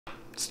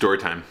Story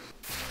time.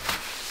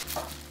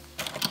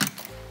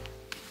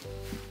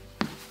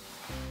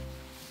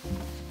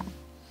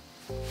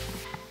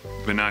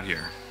 But not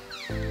here.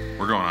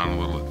 We're going on a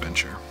little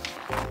adventure.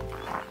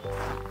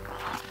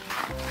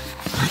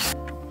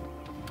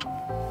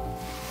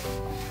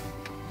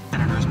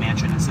 Senator's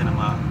Mansion and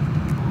Cinema.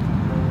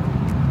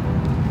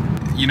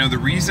 You know, the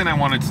reason I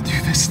wanted to do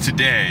this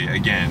today,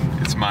 again,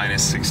 it's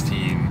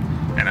 -16,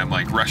 and I'm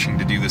like rushing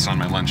to do this on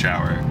my lunch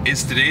hour,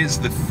 is today is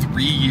the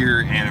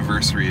 3-year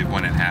anniversary of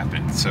when it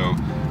happened. So,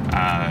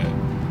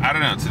 I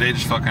don't know, today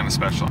just felt kind of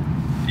special.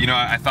 You know,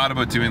 I thought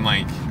about doing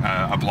like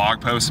a blog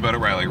post about it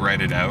where I like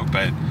write it out,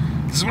 but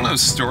this is one of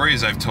those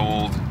stories I've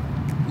told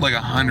like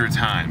 100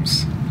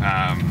 times,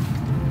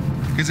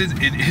 because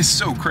it is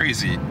so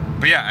crazy.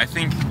 But yeah, I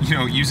think, you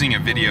know, using a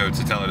video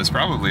to tell it is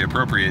probably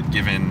appropriate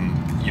given,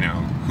 you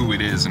know, who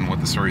it is and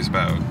what the story's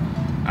about.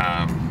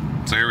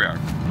 So here we are.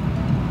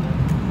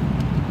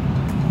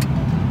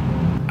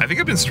 I think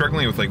I've been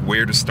struggling with like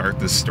where to start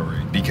this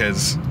story,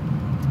 because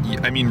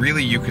I mean,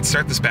 really, you could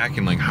start this back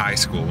in like high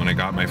school when I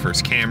got my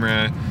first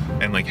camera,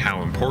 and like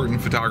how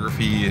important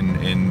photography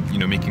and you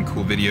know, making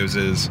cool videos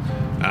is.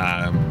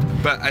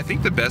 But I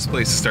think the best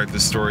place to start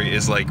this story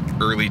is like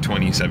early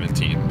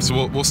 2017.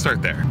 So we'll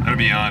start there. I'm gonna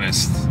be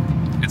honest,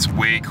 it's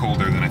way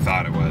colder than I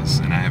thought it was,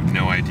 and I have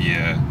no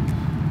idea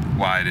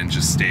why I didn't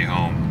just stay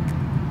home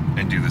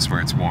and do this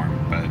where it's warm,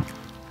 but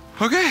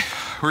okay,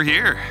 we're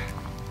here.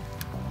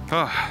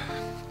 Oh.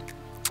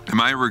 Am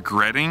I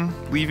regretting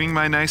leaving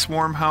my nice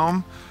warm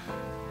home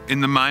in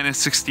the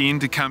 -16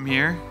 to come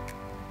here?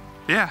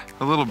 Yeah,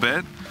 a little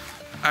bit.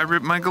 I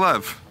ripped my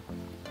glove,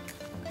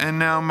 and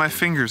now my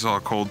finger's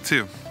all cold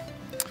too.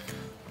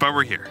 But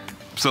we're here,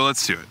 so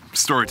let's do it.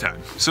 Story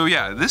time. So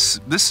yeah, this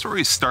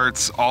story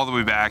starts all the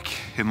way back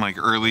in like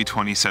early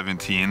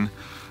 2017.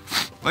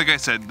 Like I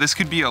said, this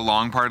could be a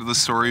long part of the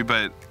story,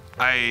 but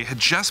I had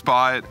just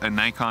bought a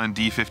Nikon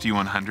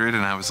D50-100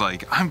 and I was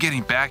like, I'm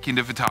getting back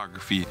into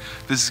photography.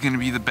 This is gonna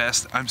be the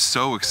best. I'm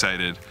so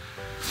excited.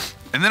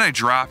 And then I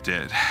dropped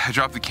it. I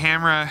dropped the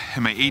camera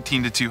and my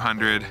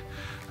 18-200,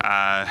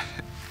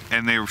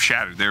 and they were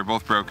shattered. They were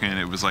both broken.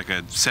 It was like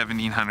a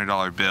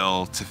 $1,700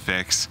 bill to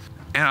fix.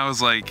 And I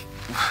was like,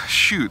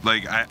 shoot,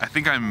 like I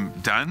think I'm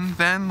done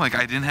then. Like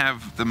I didn't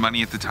have the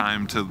money at the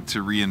time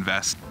to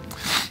reinvest.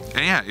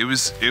 And yeah, it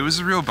was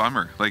a real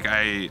bummer. Like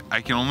I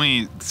can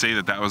only say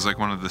that was like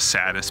one of the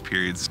saddest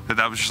periods.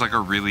 That was just like a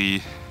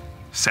really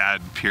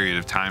sad period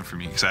of time for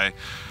me, because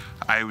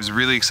I was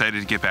really excited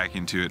to get back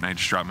into it, and I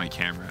just dropped my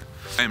camera.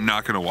 I am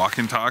not gonna walk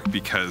and talk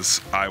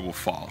because I will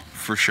fall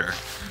for sure.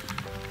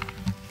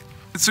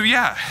 So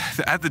yeah,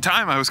 at the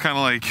time I was kind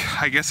of like,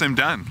 I guess I'm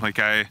done. Like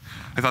I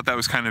thought that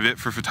was kind of it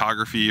for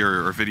photography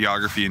or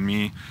videography and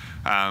me.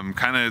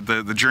 Kind of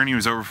the journey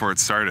was over before it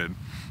started.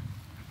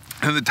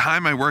 At the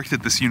time I worked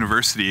at this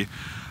university,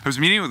 I was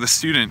meeting with a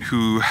student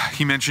who,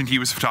 he mentioned he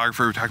was a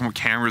photographer, we were talking about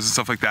cameras and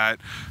stuff like that,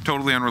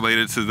 totally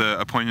unrelated to the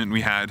appointment we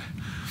had.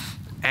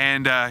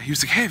 And he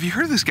was like, hey, have you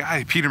heard of this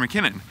guy, Peter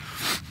McKinnon?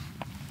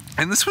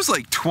 And this was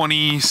like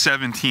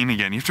 2017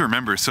 again, you have to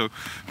remember. So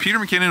Peter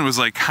McKinnon was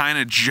like kind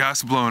of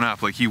just blown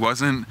up. Like he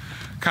wasn't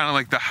kind of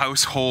like the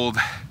household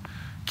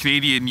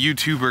Canadian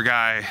YouTuber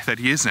guy that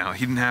he is now.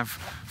 He didn't have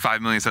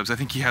 5 million subs. I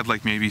think he had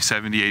like maybe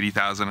 70,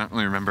 80,000, I don't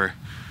really remember.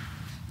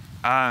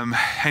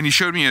 And he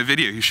showed me a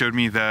video. He showed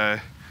me the,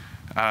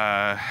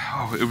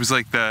 it was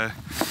like the,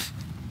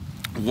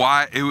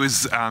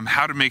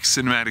 how to make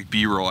cinematic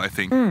B-roll, I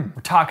think. We're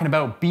talking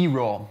about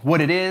B-roll,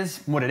 what it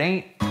is, what it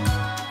ain't.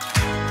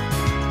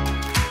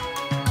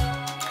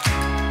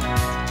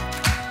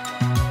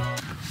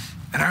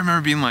 And I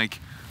remember being like,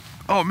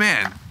 oh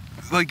man,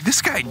 like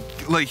this guy,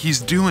 like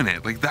he's doing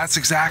it. Like that's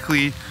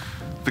exactly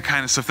the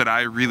kind of stuff that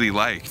I really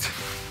liked.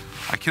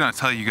 I cannot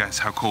tell you guys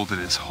how cold it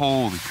is.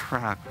 Holy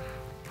crap.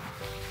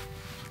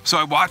 So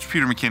I watched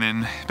Peter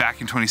McKinnon back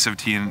in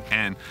 2017,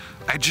 and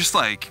I just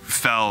like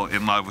fell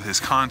in love with his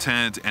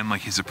content and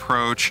like his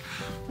approach,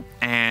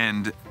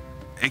 and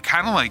it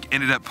kind of like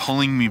ended up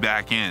pulling me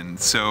back in.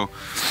 So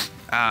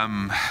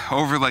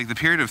over like the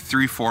period of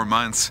 3-4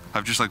 months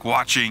of just like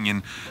watching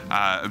and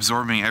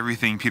absorbing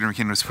everything Peter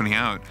McKinnon was putting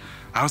out,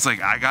 I was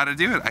like, I gotta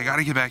do it. I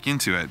gotta get back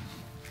into it.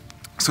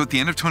 So at the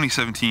end of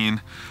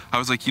 2017, I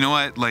was like, you know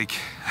what, like,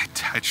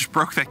 I just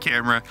broke that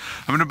camera.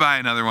 I'm gonna buy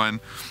another one,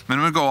 and I'm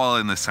gonna go all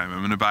in this time.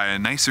 I'm gonna buy a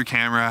nicer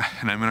camera,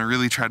 and I'm gonna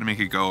really try to make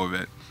a go of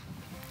it.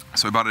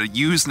 So I bought a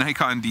used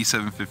Nikon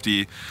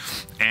D750,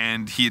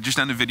 and he had just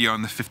done a video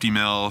on the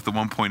 50mm, the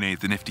 1.8,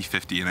 the Nifty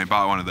 50, and I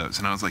bought one of those.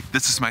 And I was like,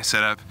 this is my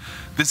setup.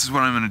 This is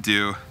what I'm gonna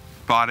do.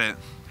 Bought it.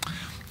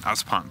 I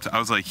was pumped. I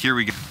was like, here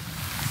we go.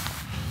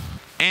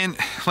 And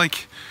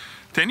like,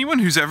 to anyone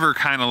who's ever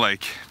kind of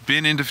like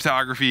been into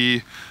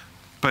photography,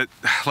 but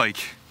like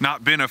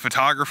not been a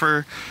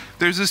photographer,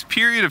 there's this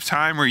period of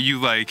time where you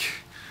like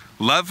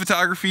love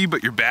photography,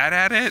 but you're bad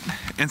at it.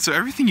 And so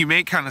everything you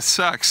make kind of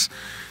sucks,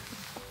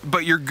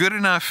 but you're good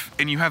enough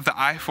and you have the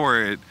eye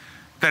for it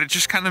that it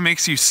just kind of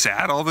makes you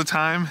sad all the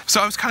time.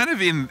 So I was kind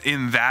of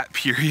in that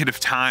period of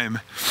time.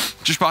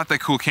 Just bought that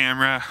cool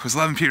camera, was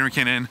loving Peter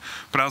McKinnon,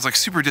 but I was like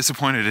super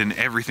disappointed in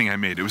everything I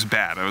made. It was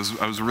bad. I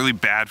was a really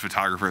bad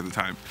photographer at the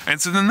time.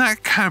 And so then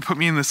that kind of put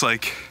me in this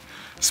like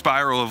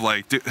spiral of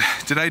like, did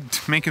I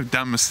make a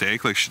dumb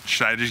mistake? Like,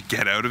 should I just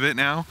get out of it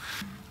now?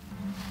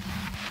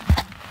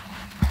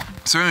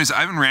 So anyways,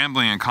 I've been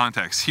rambling on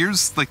context.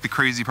 Here's like the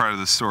crazy part of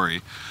the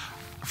story.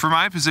 For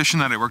my position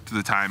that I worked at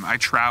the time, I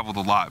traveled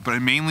a lot, but I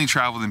mainly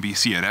traveled in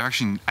BC.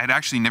 I'd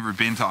actually never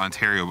been to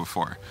Ontario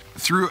before.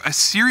 Through a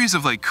series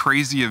of like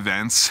crazy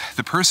events,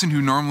 the person who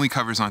normally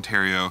covers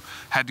Ontario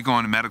had to go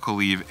on a medical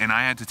leave and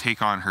I had to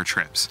take on her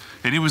trips.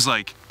 And it was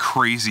like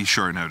crazy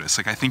short notice.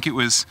 Like I think it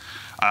was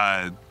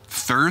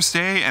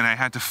Thursday and I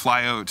had to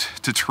fly out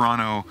to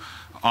Toronto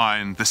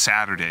on the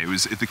Saturday.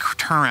 The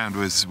turnaround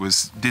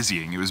was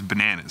dizzying. It was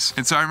bananas.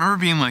 And so I remember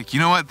being like, you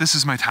know what, this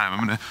is my time. I'm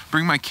gonna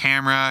bring my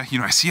camera. You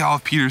know, I see all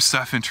of Peter's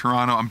stuff in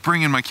Toronto. I'm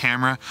bringing my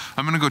camera.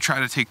 I'm gonna go try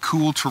to take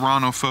cool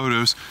Toronto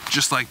photos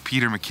just like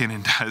Peter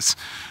McKinnon does.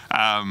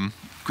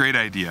 Great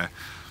idea.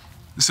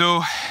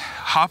 So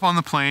hop on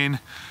the plane.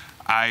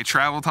 I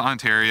travel to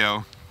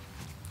Ontario.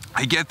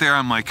 I get there,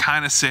 I'm like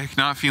kind of sick,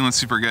 not feeling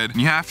super good.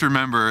 And you have to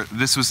remember,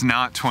 this was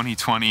not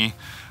 2020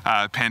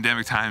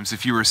 pandemic times.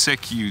 If you were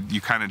sick,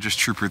 you kind of just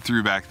troopered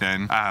through back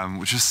then,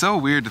 which is so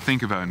weird to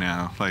think about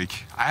now.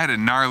 Like, I had a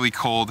gnarly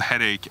cold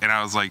headache and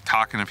I was like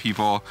talking to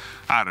people.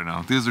 I don't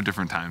know, these are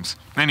different times.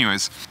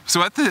 Anyways,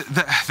 so at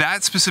that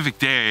specific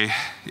day,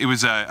 it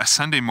was a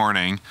Sunday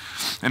morning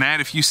and I had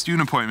a few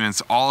student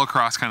appointments all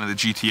across kind of the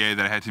GTA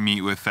that I had to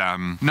meet with,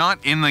 not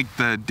in like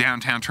the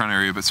downtown Toronto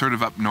area, but sort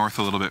of up north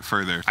a little bit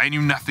further. I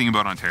knew nothing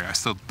about Ontario. I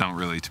still don't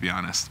really, to be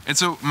honest. And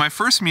so my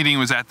first meeting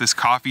was at this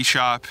coffee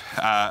shop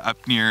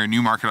up near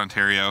Newmarket,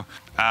 Ontario.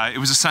 It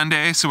was a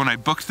Sunday, so when I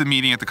booked the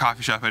meeting at the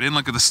coffee shop, I didn't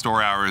look at the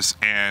store hours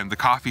and the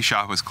coffee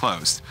shop was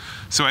closed.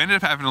 So I ended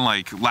up having to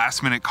like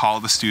last minute call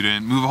the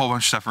student, move a whole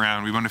bunch of stuff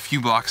around. We went a few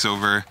blocks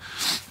over.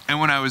 And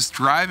when I was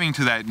driving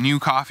to that new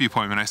coffee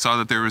appointment, I saw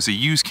that there was a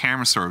used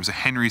camera store. It was a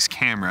Henry's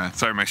Camera.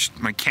 Sorry,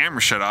 my camera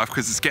shut off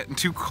because it's getting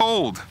too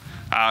cold.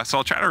 So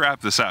I'll try to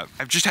wrap this up.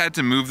 I've just had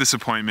to move this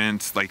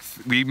appointment. Like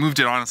we moved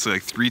it honestly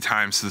like 3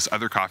 times to this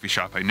other coffee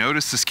shop. I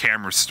noticed this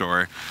camera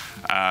store,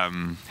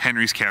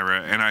 Henry's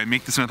Camera, and I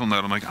make this mental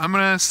note. I'm like, I'm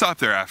gonna stop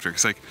there after,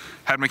 because like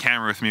had my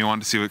camera with me. I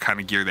wanted to see what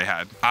kind of gear they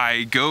had.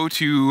 I go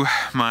to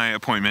my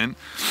appointment.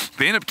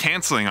 They end up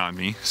canceling on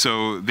me,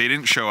 so they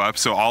didn't show up.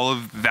 So all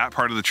of that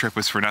part of the trip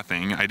was for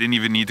nothing. I didn't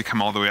even need to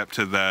come all the way up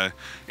to the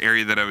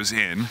area that I was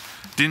in.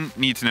 Didn't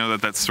need to know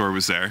that that store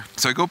was there.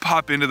 So I go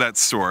pop into that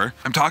store.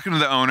 I'm talking to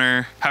the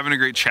owner, having a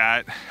great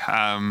chat.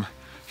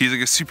 He's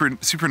like a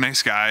super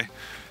nice guy.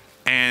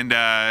 And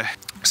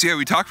so yeah,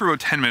 we talked for about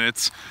 10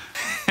 minutes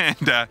and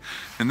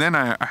then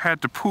I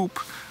had to poop.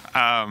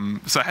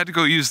 So I had to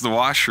go use the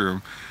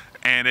washroom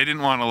and I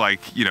didn't want to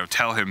like, you know,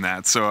 tell him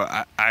that. So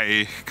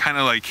I kind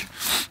of like,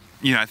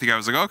 you know, I think I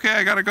was like, okay,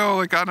 I gotta go,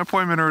 like got an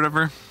appointment or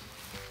whatever.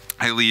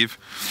 I leave.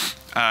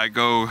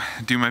 Go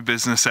do my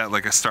business at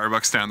like a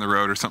Starbucks down the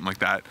road or something like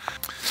that.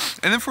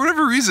 And then for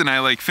whatever reason, I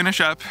like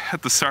finish up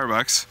at the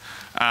Starbucks,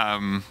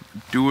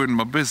 doing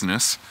my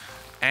business.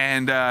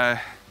 And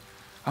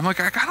I'm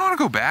like, I kind of want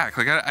to go back.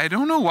 Like, I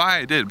don't know why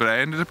I did, but I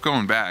ended up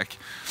going back.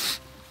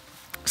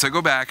 So I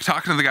go back,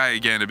 talking to the guy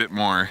again a bit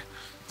more,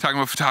 talking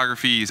about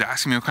photography. He's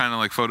asking me what kind of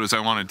like photos I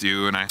want to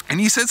do, and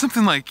he said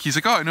something like, he's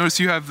like, oh, I noticed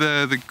you have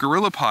the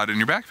Gorilla Pod in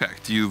your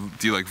backpack. Do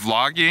you like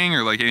vlogging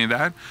or like any of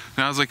that?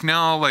 And I was like,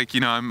 no, like,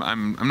 you know,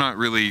 I'm not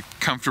really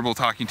comfortable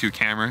talking to a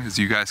camera, as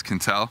you guys can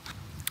tell.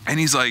 And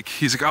he's like,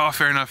 oh,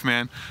 fair enough,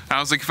 man. And I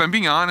was like, if I'm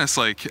being honest,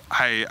 like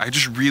I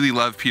just really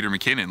love Peter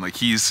McKinnon. Like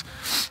he's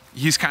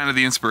kind of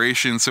the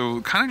inspiration. So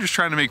kind of just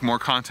trying to make more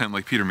content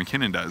like Peter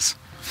McKinnon does.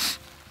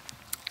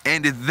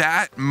 And at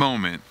that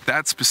moment,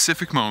 that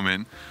specific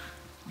moment,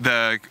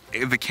 the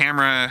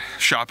camera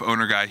shop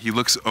owner guy, he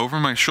looks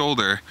over my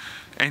shoulder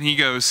and he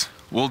goes,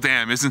 well,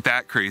 damn, isn't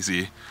that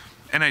crazy?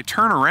 And I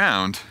turn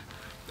around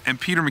and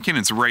Peter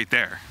McKinnon's right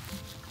there.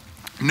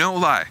 No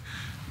lie.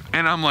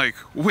 And I'm like,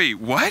 wait,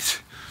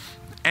 what?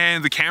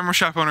 And the camera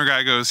shop owner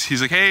guy goes, he's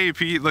like, hey,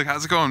 Pete, like,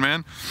 how's it going,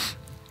 man?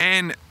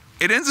 And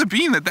it ends up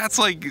being that's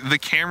like the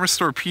camera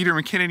store Peter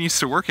McKinnon used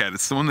to work at.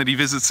 It's the one that he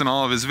visits in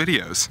all of his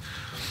videos.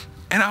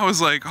 And I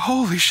was like,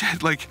 holy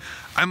shit, like,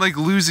 I'm like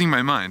losing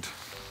my mind.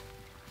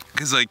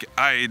 Cause like,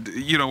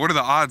 you know, what are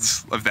the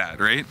odds of that,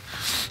 right?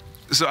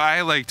 So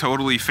I like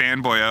totally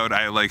fanboy out.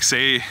 I like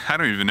say, I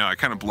don't even know, I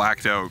kind of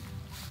blacked out.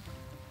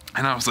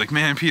 And I was like,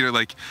 man, Peter,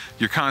 like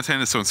your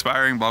content is so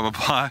inspiring, blah, blah,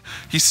 blah.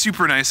 He's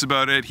super nice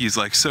about it. He's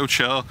like so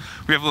chill.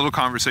 We have a little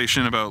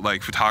conversation about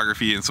like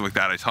photography and stuff like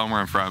that. I tell him where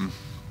I'm from.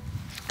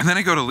 And then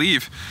I go to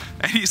leave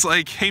and he's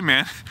like, hey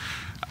man,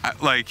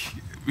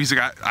 he's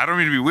like, I don't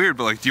mean to be weird,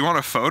 but like, do you want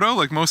a photo?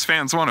 Like most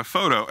fans want a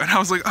photo. And I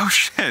was like, oh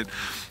shit.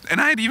 And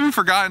I had even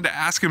forgotten to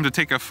ask him to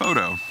take a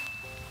photo.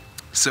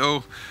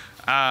 So,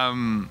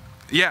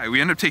 yeah,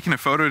 we end up taking a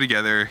photo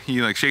together.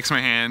 He like shakes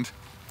my hand.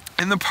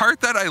 And the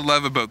part that I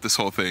love about this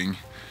whole thing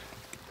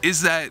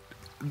is that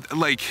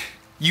like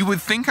you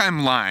would think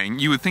I'm lying.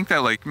 You would think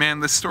that like,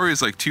 man, this story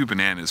is like too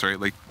bananas, right?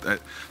 Like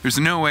there's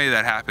no way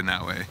that happened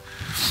that way.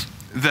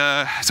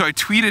 So I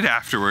tweeted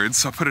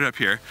afterwards, I'll put it up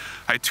here.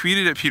 I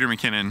tweeted at Peter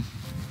McKinnon,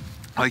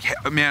 like, hey,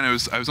 man, I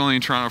was only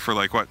in Toronto for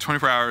like, what,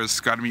 24 hours,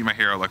 got to meet my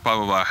hero, like, blah,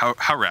 blah, blah,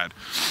 how rad.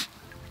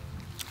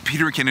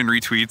 Peter McKinnon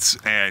retweets,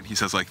 and he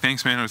says, like,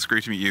 thanks, man, it was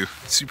great to meet you.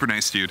 Super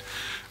nice dude.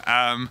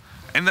 And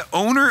the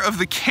owner of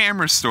the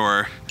camera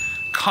store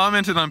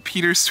commented on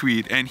Peter's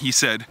tweet, and he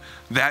said,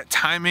 that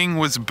timing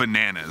was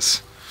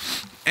bananas.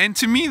 And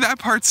to me, that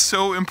part's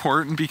so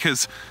important,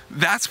 because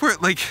that's where,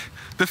 like,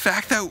 the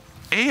fact that,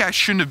 A, I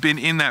shouldn't have been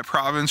in that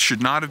province,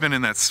 should not have been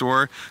in that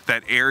store,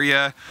 that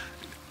area.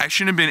 I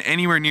shouldn't have been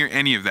anywhere near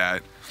any of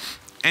that.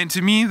 And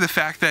to me, the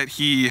fact that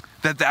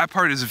that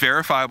part is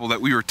verifiable, that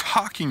we were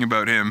talking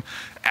about him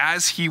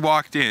as he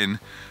walked in,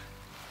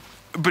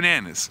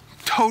 bananas.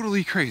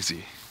 Totally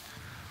crazy.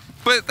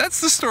 But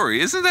that's the story.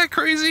 Isn't that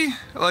crazy?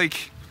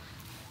 Like,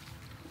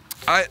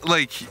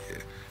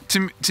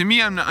 to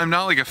me, I'm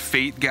not like a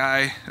fate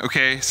guy,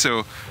 okay?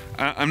 So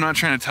I'm not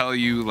trying to tell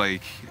you,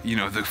 like, you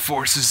know, the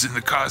forces in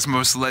the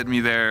cosmos led me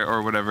there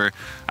or whatever.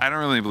 I don't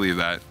really believe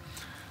that.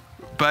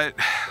 But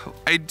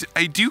I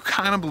do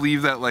kind of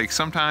believe that, like,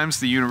 sometimes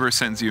the universe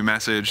sends you a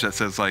message that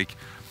says, like,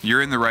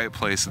 you're in the right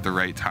place at the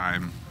right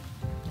time.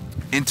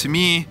 And to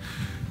me,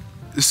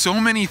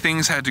 so many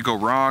things had to go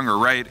wrong or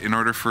right in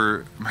order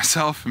for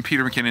myself and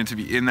Peter McKinnon to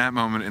be in that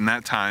moment, in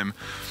that time,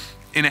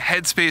 in a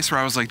headspace where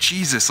I was like,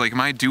 Jesus, like,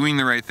 am I doing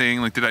the right thing?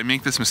 Like, did I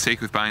make this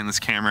mistake with buying this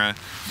camera?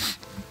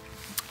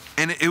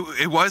 And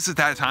it was at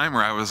that time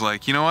where I was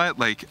like, you know what,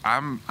 like,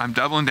 I'm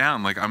doubling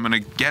down. Like, I'm gonna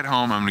get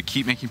home, I'm gonna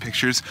keep making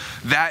pictures.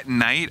 That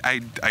night,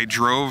 I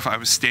drove, I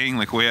was staying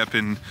like way up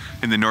in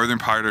the northern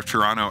part of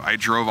Toronto. I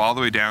drove all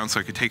the way down so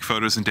I could take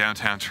photos in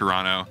downtown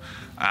Toronto.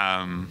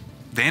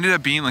 They ended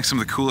up being like some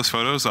of the coolest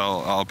photos.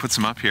 I'll put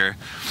some up here.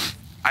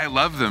 I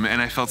love them,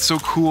 and I felt so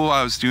cool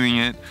while I was doing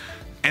it.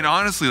 And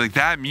honestly, like,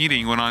 that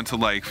meeting went on to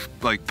like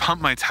pump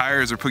my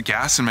tires or put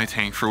gas in my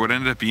tank for what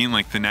ended up being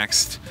like the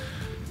next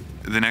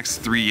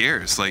 3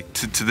 years, like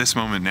to this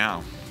moment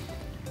now.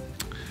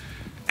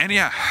 And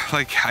yeah,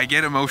 like, I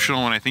get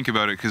emotional when I think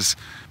about it, because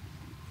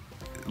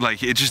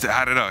like, it just,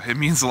 I don't know, it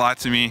means a lot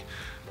to me.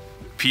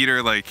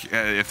 Peter, like,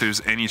 if there's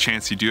any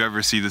chance you do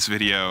ever see this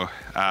video,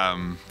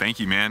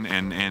 thank you, man.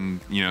 And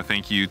you know,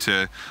 thank you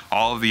to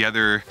all of the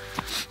other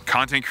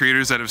content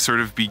creators that have sort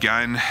of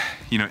begun,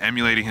 you know,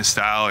 emulating his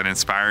style and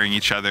inspiring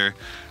each other.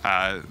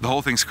 The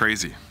whole thing's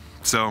crazy.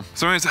 So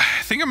anyways, I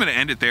think I'm gonna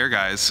end it there,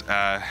 guys.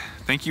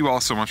 Thank you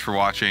all so much for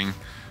watching.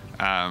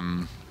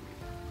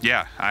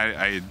 Yeah,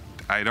 I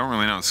don't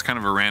really know. It's kind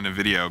of a random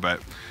video,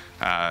 but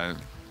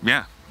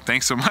yeah,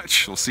 thanks so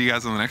much. We'll see you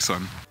guys on the next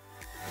one.